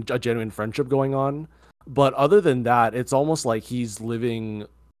there isn't a genuine friendship going on. But other than that, it's almost like he's living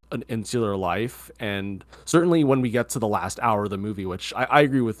an insular life. And certainly when we get to the last hour of the movie, which I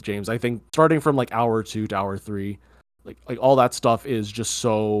agree with James, I think starting from like hour 2 to hour 3, like all that stuff is just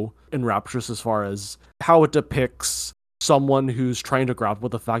so enrapturous as far as how it depicts someone who's trying to grapple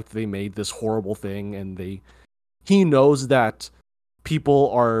with the fact that they made this horrible thing, and he knows that people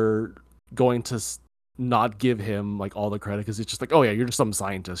are going to not give him like all the credit because it's just like, oh yeah, you're just some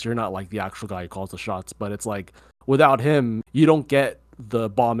scientist, you're not like the actual guy who calls the shots. But it's like without him, you don't get the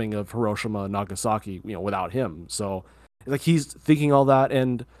bombing of Hiroshima and Nagasaki, without him. So like he's thinking all that,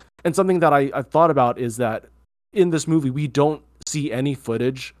 and something that I've thought about is that in this movie we don't see any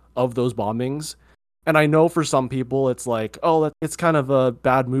footage of those bombings. And I know for some people it's like, oh, it's kind of a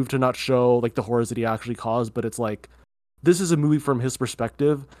bad move to not show like the horrors that he actually caused, but it's like this is a movie from his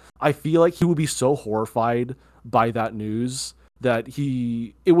perspective. I feel like he would be so horrified by that news that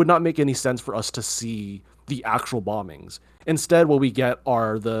it would not make any sense for us to see the actual bombings. Instead, what we get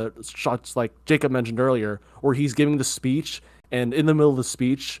are the shots like Jacob mentioned earlier, where he's giving the speech, and in the middle of the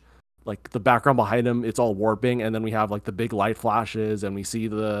speech, like the background behind him, it's all warping, and then we have like the big light flashes, and we see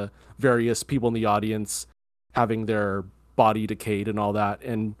the various people in the audience having their body decayed and all that.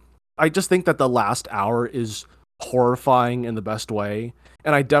 And I just think that the last hour is horrifying in the best way.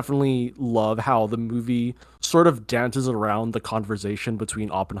 And I definitely love how the movie sort of dances around the conversation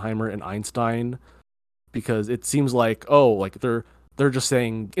between Oppenheimer and Einstein, because it seems like, oh, like they're just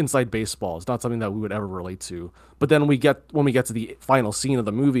saying inside baseball. It's not something that we would ever relate to. But then when we get to the final scene of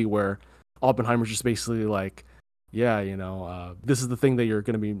the movie where Oppenheimer's just basically like, yeah, this is the thing that you're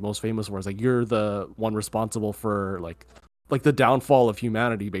going to be most famous for. It's like, you're the one responsible for like the downfall of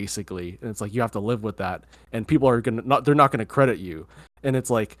humanity, basically. And it's like, you have to live with that. And people are they're not going to credit you. And it's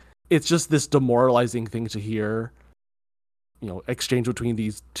like, it's just this demoralizing thing to hear, exchange between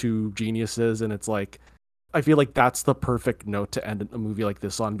these two geniuses. And it's like, I feel like that's the perfect note to end a movie like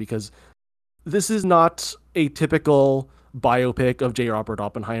this on, because this is not a typical biopic of J. Robert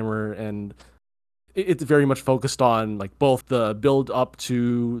Oppenheimer, and it's very much focused on like both the build up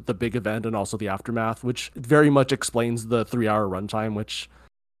to the big event and also the aftermath, which very much explains the 3-hour runtime, which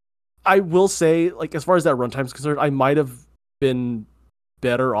I will say, like, as far as that runtime is concerned, I might have been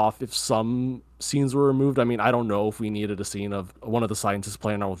better off if some scenes were removed. I mean, I don't know if we needed a scene of one of the scientists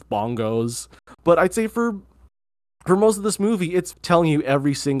playing around with bongos, but I'd say for most of this movie, it's telling you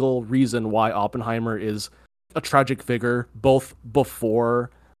every single reason why Oppenheimer is a tragic figure, both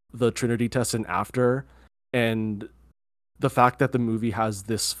before the Trinity test and after. And the fact that the movie has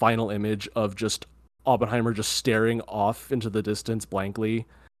this final image of just Oppenheimer just staring off into the distance blankly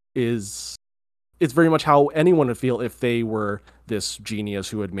it's very much how anyone would feel if they were this genius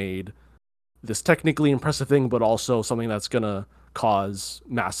who had made this technically impressive thing, but also something that's gonna cause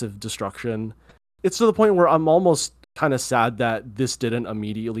massive destruction. It's to the point where I'm almost kind of sad that this didn't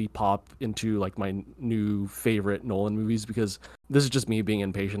immediately pop into like my new favorite Nolan movies, because this is just me being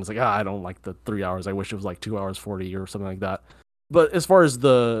impatient. It's like, I don't like the 3 hours. I wish it was like 2 hours 40 or something like that. But as far as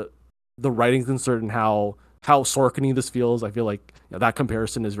the writing's concerned and how Sorkin-y this feels, I feel like that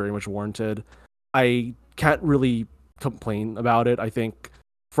comparison is very much warranted. I can't really complain about it. I think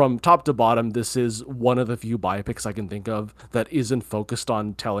from top to bottom, this is one of the few biopics I can think of that isn't focused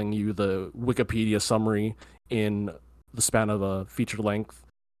on telling you the Wikipedia summary in the span of a feature length.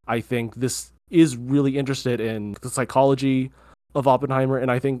 I think this is really interested in the psychology of Oppenheimer,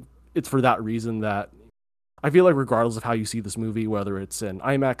 and I think it's for that reason that I feel like regardless of how you see this movie, whether it's an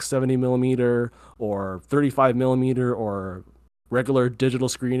IMAX 70mm or 35mm or regular digital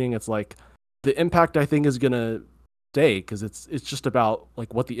screening, it's like the impact I think is gonna stay, because it's just about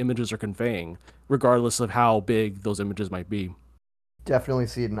like what the images are conveying, regardless of how big those images might be. Definitely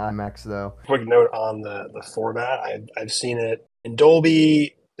see it in IMAX though. Quick note on the format. I've seen it in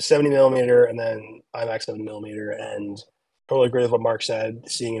Dolby 70mm and then IMAX 7mm, and totally agree with what Mark said.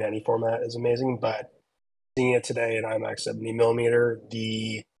 Seeing it in any format is amazing, but seeing it today in IMAX 70mm,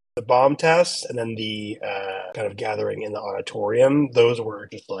 the bomb test and then the kind of gathering in the auditorium, those were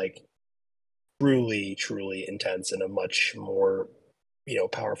just like truly, truly intense in a much more,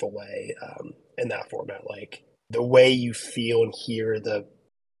 powerful way in that format. Like the way you feel and hear the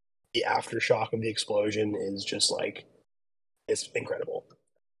aftershock of the explosion is just like, it's incredible.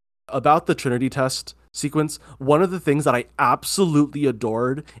 About the Trinity test sequence, one of the things that I absolutely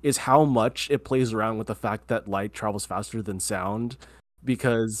adored is how much it plays around with the fact that light travels faster than sound,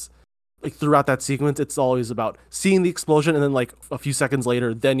 because like throughout that sequence, it's always about seeing the explosion, and then like a few seconds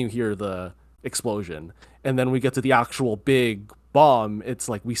later, then you hear the explosion. And then we get to the actual big bomb. It's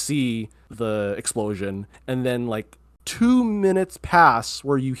like we see the explosion, and then like 2 minutes pass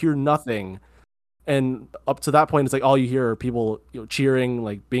where you hear nothing. And up to that point, it's like all you hear are people cheering,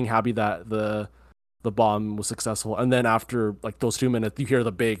 like being happy that the bomb was successful. And then after like those 2 minutes, you hear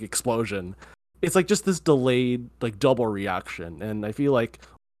the big explosion. It's like just this delayed, like double reaction. And I feel like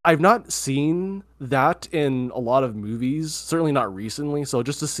I've not seen that in a lot of movies, certainly not recently. So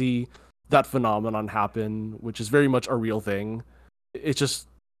just to see that phenomenon happen, which is very much a real thing, it's just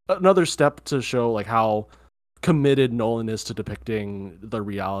another step to show like how committed Nolan is to depicting the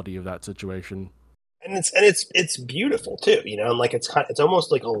reality of that situation. And it's beautiful too, and like it's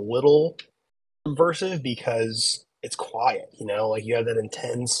almost like a little subversive because it's quiet, like you have that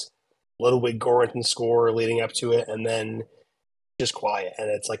intense Ludwig Göransson score leading up to it, and then just quiet,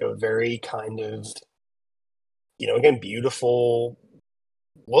 and it's like a very kind of, again, beautiful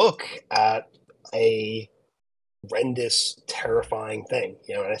look at a horrendous, terrifying thing,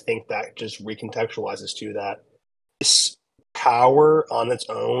 and I think that just recontextualizes to that this power on its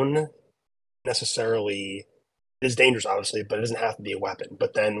own necessarily is dangerous, obviously, but it doesn't have to be a weapon.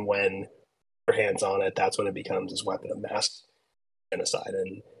 But then when your hands on it, that's when it becomes this weapon of mass genocide.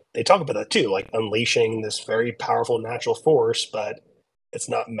 And they talk about that too, like unleashing this very powerful natural force, but it's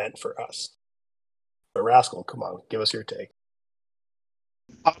not meant for us. But Rascal, come on, give us your take.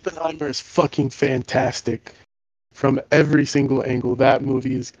 Oppenheimer is fucking fantastic from every single angle. That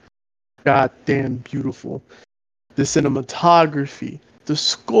movie is goddamn beautiful. The cinematography, the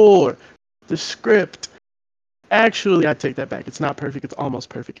score, the script. Actually, I take that back. It's not perfect. It's almost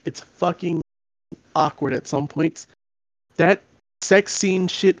perfect. It's fucking awkward at some points. That sex scene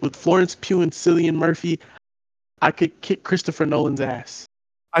shit with Florence Pugh and Cillian Murphy, I could kick Christopher Nolan's ass.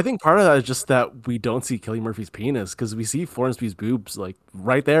 I think part of that is just that we don't see Cillian Murphy's penis because we see Florence Pugh's boobs like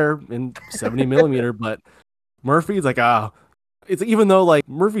right there in 70 millimeter, but Murphy's like it's even though like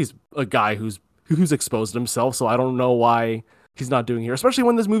Murphy's a guy who's exposed himself, so I don't know why he's not doing here, especially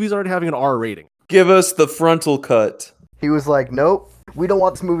when this movie's already having an R rating. Give us the frontal cut. He was like, nope, we don't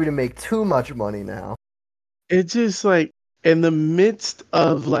want this movie to make too much money now. It's just like in the midst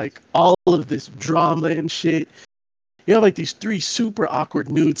of like all of this drama and shit, you have like these 3 super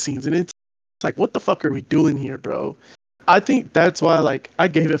awkward nude scenes, and it's like, what the fuck are we doing here, bro? I think that's why like I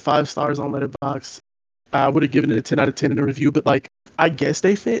gave it 5 stars on Letterboxd. I would have given it a 10 out of 10 in a review, but like I guess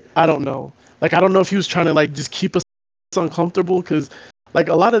they fit. I don't know. Like I don't know if he was trying to like just keep us uncomfortable, because like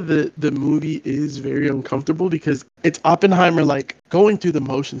a lot of the movie is very uncomfortable because it's Oppenheimer like going through the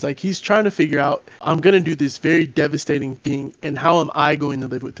motions. Like he's trying to figure out, I'm gonna do this very devastating thing, and how am I going to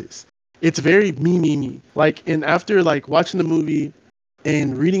live with this? It's very me. Like, and after like watching the movie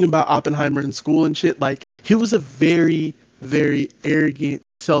and reading about Oppenheimer in school and shit, like he was a very, very arrogant,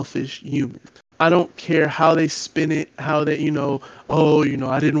 selfish human. I don't care how they spin it, how they, oh,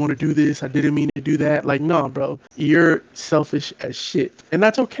 I didn't want to do this, I didn't mean to do that. Like, no, bro, you're selfish as shit. And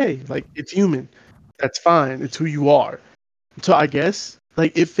that's okay. Like, it's human. That's fine. It's who you are. So I guess,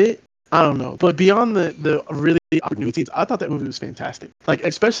 like, it fit. I don't know. But beyond the really awkward new scenes, I thought that movie was fantastic. Like,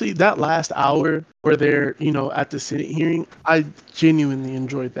 especially that last hour where they're, at the Senate hearing, I genuinely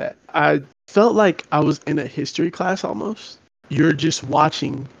enjoyed that. I felt like I was in a history class almost. You're just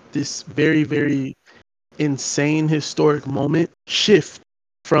watching this very, very insane historic moment shift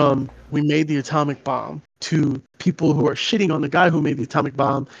from we made the atomic bomb to people who are shitting on the guy who made the atomic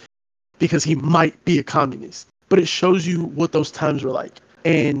bomb because he might be a communist. But it shows you what those times were like.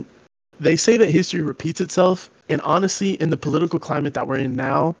 And they say that history repeats itself. And honestly, in the political climate that we're in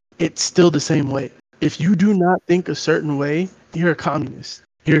now, it's still the same way. If you do not think a certain way, you're a communist.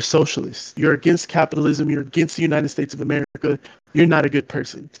 You're a socialist. You're against capitalism. You're against the United States of America. You're not a good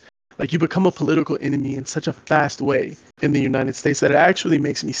person. Like, you become a political enemy in such a fast way in the United States that it actually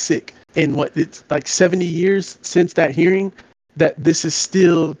makes me sick. And it's like 70 years since that hearing, that this is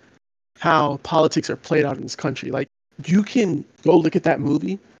still how politics are played out in this country. Like, you can go look at that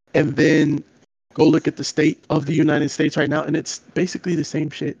movie and then go look at the state of the United States right now, and it's basically the same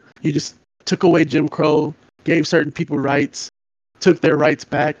shit. You just took away Jim Crow, gave certain people rights, took their rights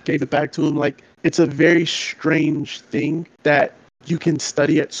back, gave it back to them. Like, it's a very strange thing that you can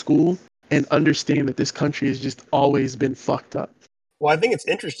study at school and understand that this country has just always been fucked up. Well, I think it's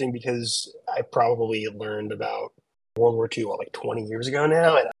interesting because I probably learned about World War II, like 20 years ago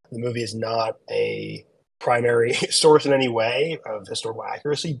now, and the movie is not a primary source in any way of historical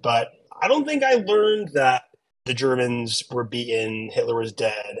accuracy, but I don't think I learned that the Germans were beaten, Hitler was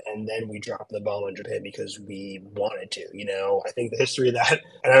dead, and then we dropped the bomb on Japan because we wanted to, I think the history of that,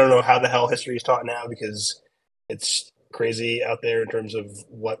 and I don't know how the hell history is taught now because it's crazy out there in terms of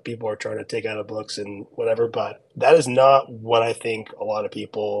what people are trying to take out of books and whatever, but that is not what I think a lot of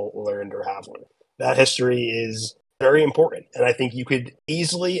people learned or have learned. That history is very important, and I think you could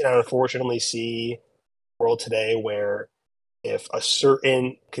easily and unfortunately see a world today where if a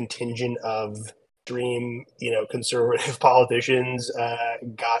certain contingent of extreme, conservative politicians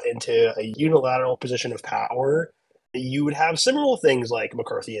got into a unilateral position of power, you would have similar things like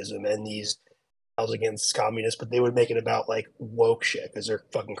McCarthyism and these against communists, but they would make it about like woke shit because they're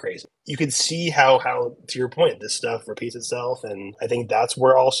fucking crazy. You could see how to your point, this stuff repeats itself, and I think that's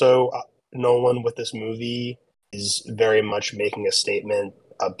where also Nolan with this movie is very much making a statement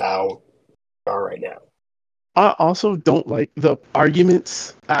about our right now. I also don't like the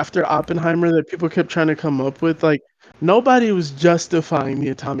arguments after Oppenheimer that people kept trying to come up with. Like, nobody was justifying the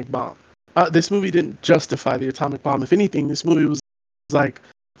atomic bomb. This movie didn't justify the atomic bomb. If anything, this movie was like,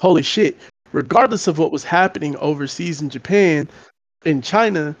 holy shit, regardless of what was happening overseas in Japan, in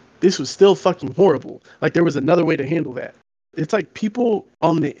China, this was still fucking horrible. Like, there was another way to handle that. It's like people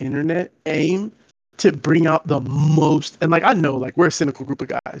on the internet aim to bring out the most. And like, I know, like, we're a cynical group of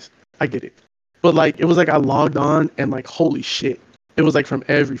guys. I get it. But like, it was like I logged on and like, holy shit. It was like from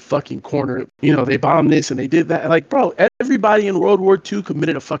every fucking corner. You know, they bombed this and they did that. Like, bro, everybody in World War II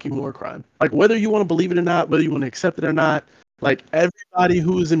committed a fucking war crime. Like, whether you want to believe it or not, whether you want to accept it or not, like, everybody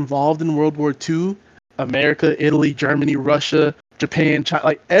who was involved in World War II, America, Italy, Germany, Russia, Japan, China,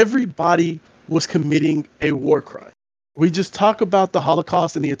 like, everybody was committing a war crime. We just talk about the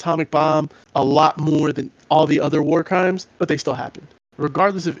Holocaust and the atomic bomb a lot more than all the other war crimes, but they still happened.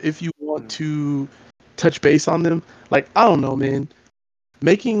 Regardless of if you want to touch base on them, like, I don't know, man.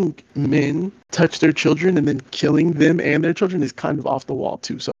 Making men touch their children and then killing them and their children is kind of off the wall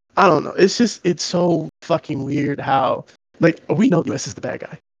too. So I don't know. It's so fucking weird how, like, we know the US is the bad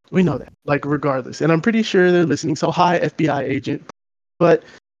guy. We know that, like, regardless. And I'm pretty sure they're listening. So hi, FBI agent. But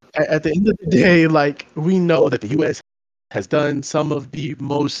at the end of the day, like, we know that the US has done some of the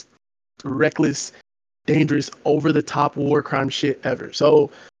most reckless, dangerous, over the top war crime shit ever.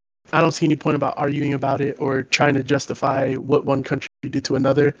 So I don't see any point about arguing about it or trying to justify what one country did to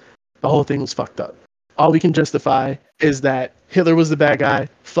another. The whole thing was fucked up. All we can justify is that Hitler was the bad guy.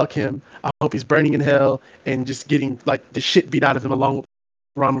 Fuck him. I hope he's burning in hell and just getting like the shit beat out of him along with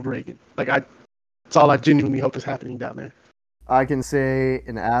Ronald Reagan. That's all I genuinely hope is happening down there. I can say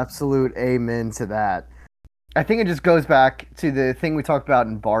an absolute amen to that. I think it just goes back to the thing we talked about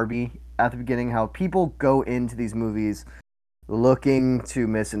in Barbie at the beginning, how people go into these movies looking to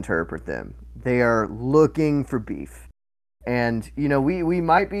misinterpret them. They are looking for beef. And, you know, we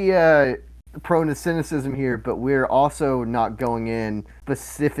might be prone to cynicism here, but we're also not going in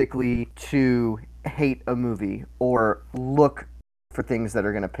specifically to hate a movie or look for things that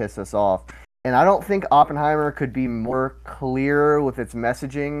are going to piss us off. And I don't think Oppenheimer could be more clear with its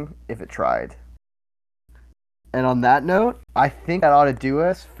messaging if it tried. And on that note, I think that ought to do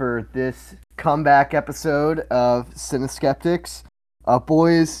us for this comeback episode of Cineskeptics.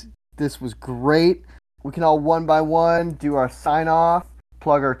 Boys, this was great. We can all one by one do our sign off,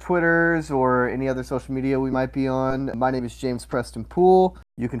 plug our Twitters or any other social media we might be on. My name is James Preston Poole.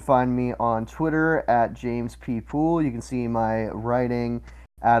 You can find me on Twitter at James P. Poole. You can see my writing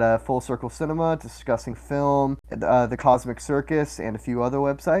at Full Circle Cinema, discussing film, the Cosmic Circus, and a few other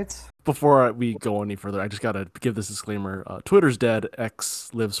websites. Before we go any further, I just gotta give this disclaimer. Twitter's dead.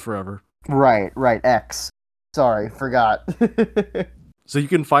 X lives forever. Right, X. Sorry, forgot. So you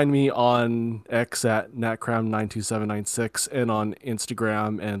can find me on X at natcram92796 and on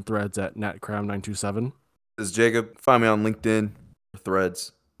Instagram and Threads at natcram927. This is Jacob. Find me on LinkedIn or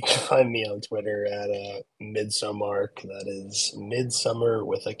Threads. You can find me on Twitter at Midsummark. That is Midsummer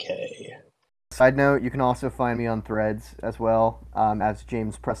with a K. Side note, you can also find me on Threads as well, as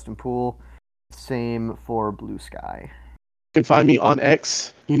James Preston Poole. Same for Blue Sky. You can find me on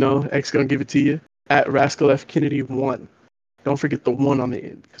X. You know, X gonna give it to you at Rascal F Kennedy 1. Don't forget the 1 on the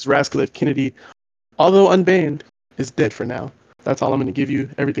end, because Rascal F Kennedy, although unbanned, is dead for now. That's all I'm going to give you.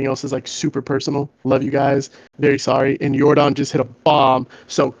 Everything else is like super personal. Love you guys. Very sorry. And Jordan just hit a bomb.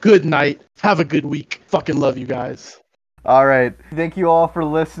 So good night. Have a good week. Fucking love you guys. All right. Thank you all for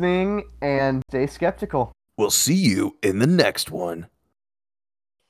listening and stay skeptical. We'll see you in the next one.